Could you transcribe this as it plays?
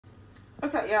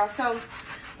What's up, y'all? So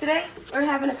today we're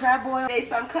having a crab boil. Okay,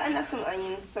 so I'm cutting up some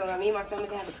onions so me and my family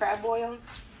can have a crab boil.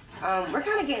 We're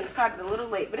kind of getting started a little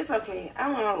late, but it's okay.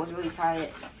 Our mom was really tired,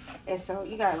 and so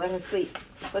you gotta let her sleep.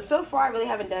 But so far, I really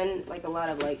haven't done like a lot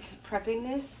of like prepping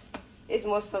this. It's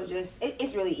more so just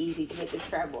it's really easy to make this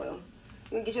crab boil.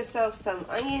 You can get yourself some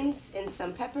onions and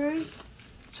some peppers.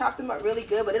 Chop them up really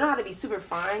good, but they don't have to be super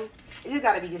fine. It just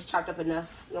gotta be just chopped up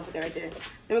enough. I'm gonna put that right there.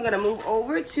 Then we're gonna move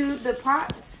over to the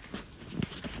pots.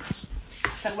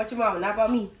 Talk about your mama, not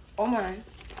about me. Oh mine.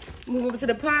 Move over to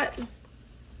the pot.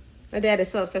 My dad is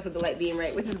so obsessed with the light being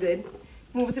right, which is good.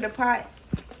 Move it to the pot,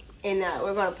 and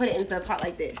we're gonna put it into the pot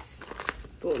like this.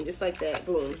 Boom, just like that.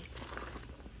 Boom.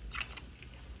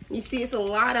 You see, it's a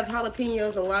lot of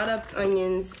jalapenos, a lot of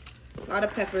onions, a lot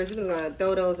of peppers. We're gonna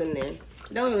throw those in there.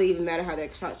 It don't really even matter how they're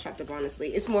chopped up, honestly.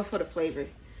 It's more for the flavor.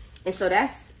 And so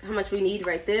that's how much we need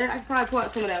right there. I can probably pour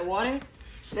out some of that water.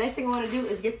 The next thing I want to do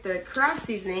is get the crab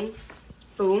seasoning.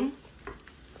 Boom.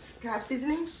 Crab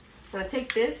seasoning. I'm going to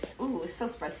take this. Ooh, it's so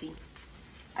spicy.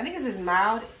 I think this is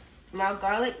mild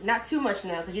garlic. Not too much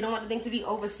now because you don't want the thing to be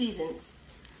over seasoned.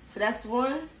 So that's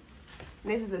one. And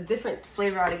this is a different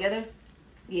flavor altogether.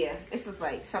 Yeah, this is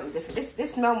like something different.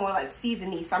 This smells more like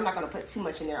seasoned, so I'm not going to put too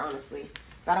much in there, honestly.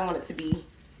 So I don't want it to be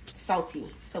salty.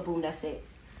 So boom, that's it.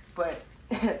 But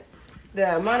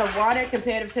the amount of water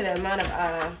compared to the amount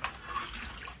of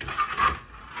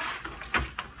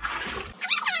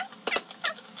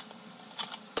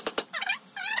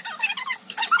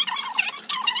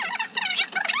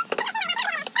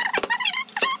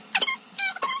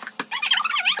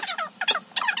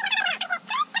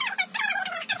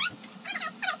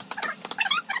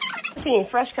seen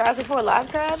fresh crabs before, live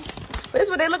crabs. But this is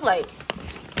what they look like.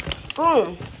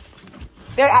 Boom.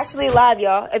 They're actually alive,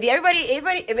 y'all. If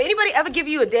anybody ever give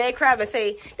you a dead crab and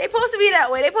say they supposed to be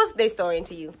that way, they story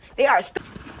into you. They are.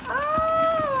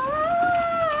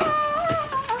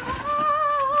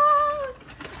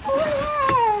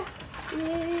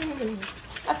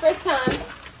 My first time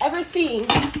ever seeing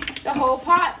the whole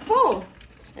pot full.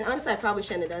 And honestly, I probably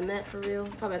shouldn't have done that for real.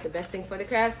 Probably not the best thing for the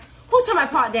crabs. Who turned my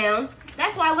pot down?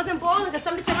 That's why I wasn't boiling, because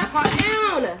somebody turned my pot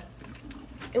down.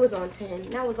 It was on 10.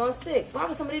 Now it's on 6. Why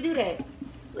would somebody do that?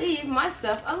 Leave my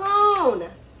stuff alone.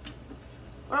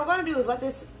 What I'm gonna do is let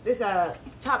this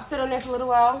top sit on there for a little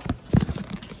while.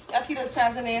 Y'all see those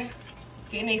crabs in there?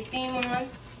 Getting their steam on. I'm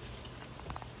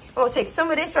gonna take some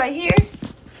of this right here.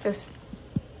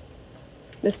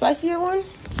 The spicier one.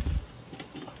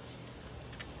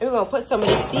 And we're gonna put some of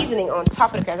this seasoning on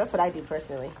top of the crabs. That's what I do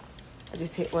personally. I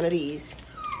just hit one of these.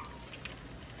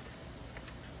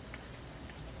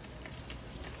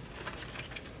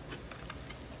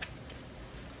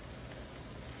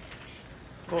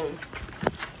 Boom.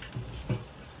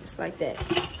 Just like that.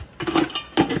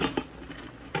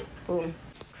 Boom.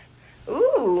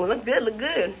 Ooh, look good, look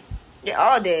good. They're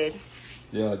all dead.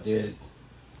 They're all dead.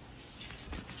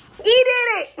 He did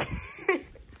it!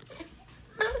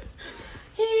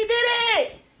 He did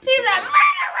it! He's a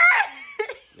murderer!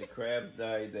 The crabs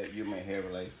died that you might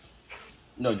have life.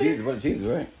 No, Jesus, what Jesus,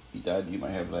 right? He died that you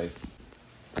might have life.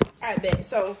 Alright, bet.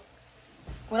 So,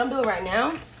 what I'm doing right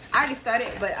now, I already started,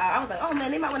 but I was like, oh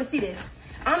man, they might want to see this.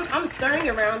 I'm stirring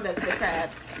around the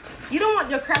crabs. You don't want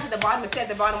your crabs at the bottom and at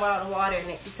the bottom with all the water in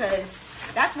it, because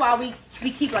that's why we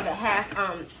keep like a half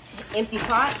empty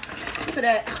pot. So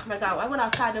that, oh my God, I went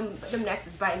outside, them gnats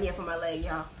is biting me up on my leg,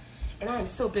 y'all. And I am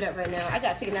so bit up right now. I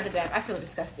gotta take another bath. I feel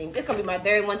disgusting. This is gonna be my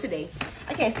third one today.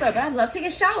 I can't start, but I love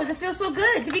taking showers. It feels so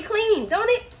good to be clean, don't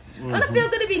it? Don't it feel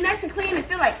good to be nice and clean and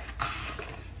feel like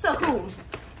so cool?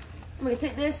 I'm gonna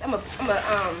take this. I'm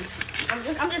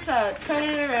just turning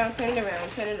it around, turning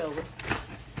it over.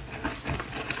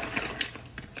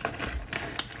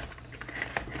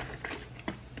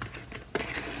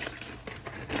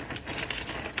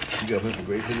 You gotta put some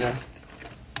grapes in there?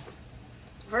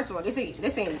 First of all, this ain't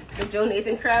the Joe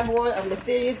Nathan crab boil of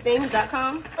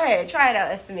mysteriousthings.com. Go ahead, try it out,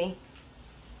 Esther. 1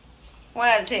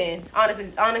 out of 10.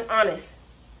 Honest.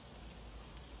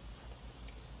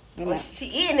 Oh, she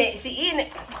eating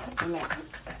it.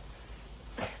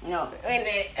 No,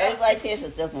 everybody tastes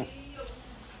different.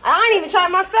 I ain't even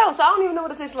tried myself, so I don't even know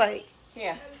what it tastes like.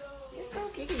 Yeah, it's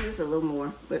okay. You can use a little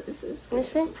more, but this is. Let me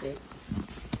see. Okay.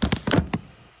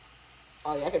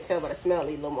 Oh yeah, I can tell by the smell. I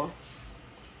need a little more.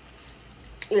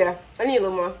 Yeah, I need a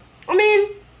little more. I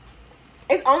mean,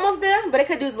 it's almost there, but it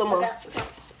could do a little more.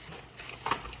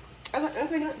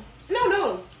 Okay.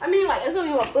 No. I mean, like, it's gonna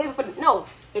be more flavor for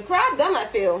the crab done, I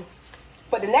feel.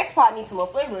 But the next part needs some more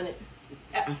flavor in it.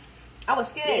 I was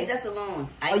scared. Leave this alone.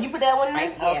 You put that one in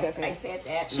there? Yes, Okay. I said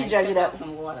that. She judged it up.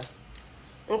 Some water.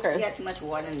 Okay. You got too much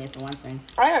water in there for one thing.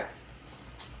 All right.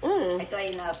 I thought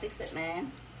you know how to fix it,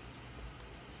 man.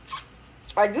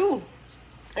 I do.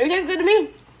 It tastes good to me.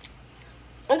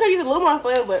 I could use a little more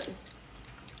flavor, but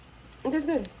it tastes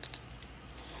good.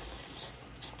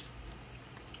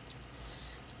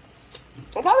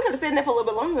 I probably could have stayed in there for a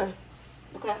little bit longer.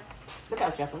 Okay. Look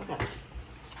out, Jessica. Look out.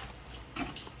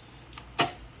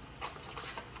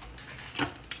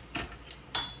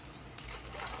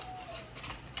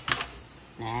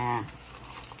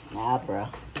 Nah, bro.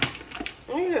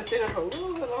 I need to stay there for a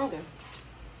little bit longer.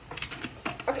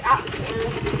 Okay,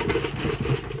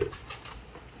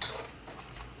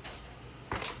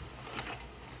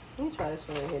 let me try this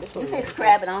one right here. This one You fix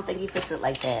crab, but I don't think you fix it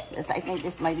like that. I think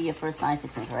this might be your first time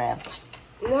fixing crab.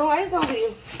 No, I just don't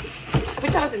be. I've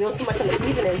been trying not to do too much on the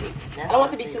seasoning. I don't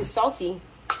want it to be too salty.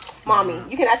 Mommy,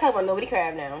 you cannot talk about nobody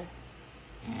crab now.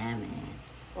 Yeah, man.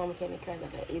 Mama can't make crab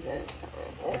like that either.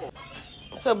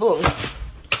 So boom,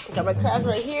 got my crabs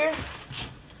right here.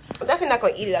 I'm definitely not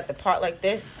gonna eat it at the pot like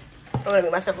this. I'm gonna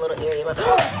make myself a little area. But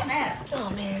oh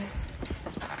man,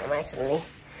 I accidentally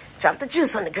dropped the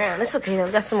juice on the ground. It's okay though.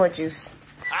 We got some more juice.